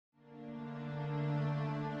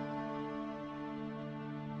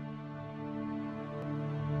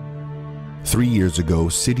3 years ago,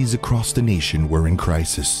 cities across the nation were in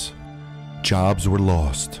crisis. Jobs were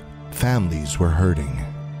lost. Families were hurting.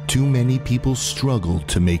 Too many people struggled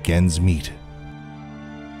to make ends meet.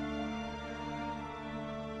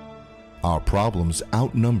 Our problems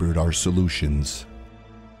outnumbered our solutions.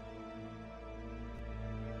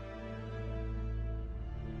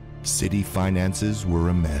 City finances were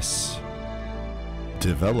a mess.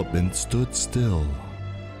 Development stood still.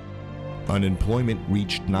 Unemployment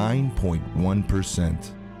reached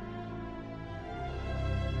 9.1%.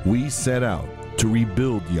 We set out to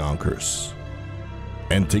rebuild Yonkers.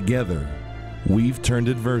 And together, we've turned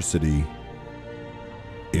adversity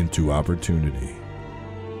into opportunity.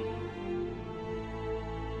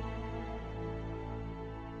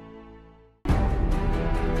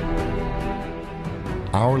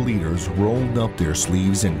 Our leaders rolled up their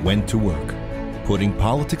sleeves and went to work, putting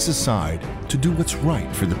politics aside to do what's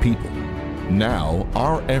right for the people. Now,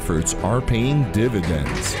 our efforts are paying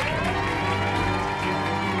dividends.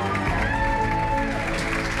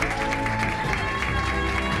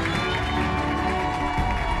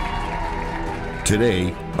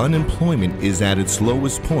 Today, unemployment is at its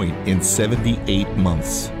lowest point in 78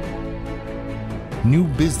 months. New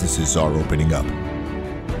businesses are opening up.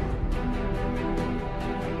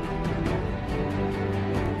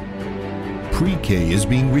 Pre-K is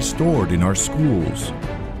being restored in our schools.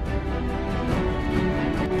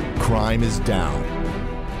 Crime is down.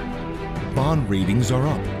 Bond ratings are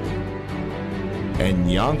up. And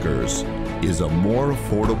Yonkers is a more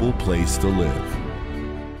affordable place to live.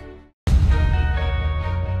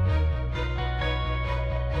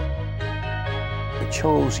 I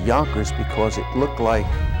chose Yonkers because it looked like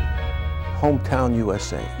hometown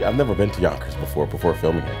USA. I've never been to Yonkers before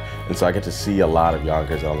filming it. And so I get to see a lot of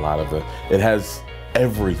Yonkers and a lot of it has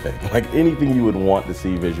everything, like anything you would want to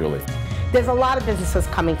see visually. There's a lot of businesses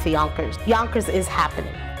coming to Yonkers. Yonkers is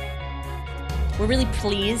happening. We're really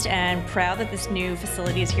pleased and proud that this new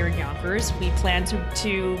facility is here in Yonkers. We plan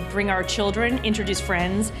to bring our children, introduce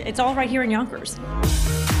friends. It's all right here in Yonkers.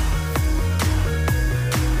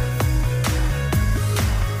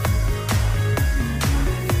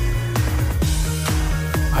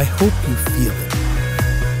 I hope you feel it.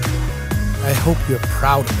 I hope you're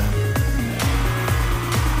proud of them.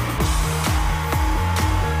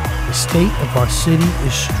 The state of our city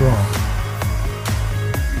is strong.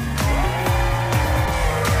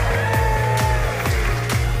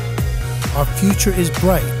 Our future is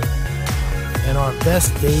bright, and our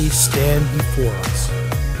best days stand before us.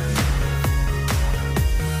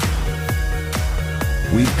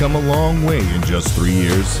 We've come a long way in just 3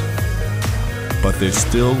 years, but there's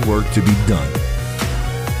still work to be done.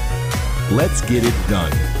 Let's get it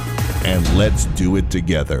done, and let's do it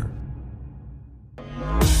together.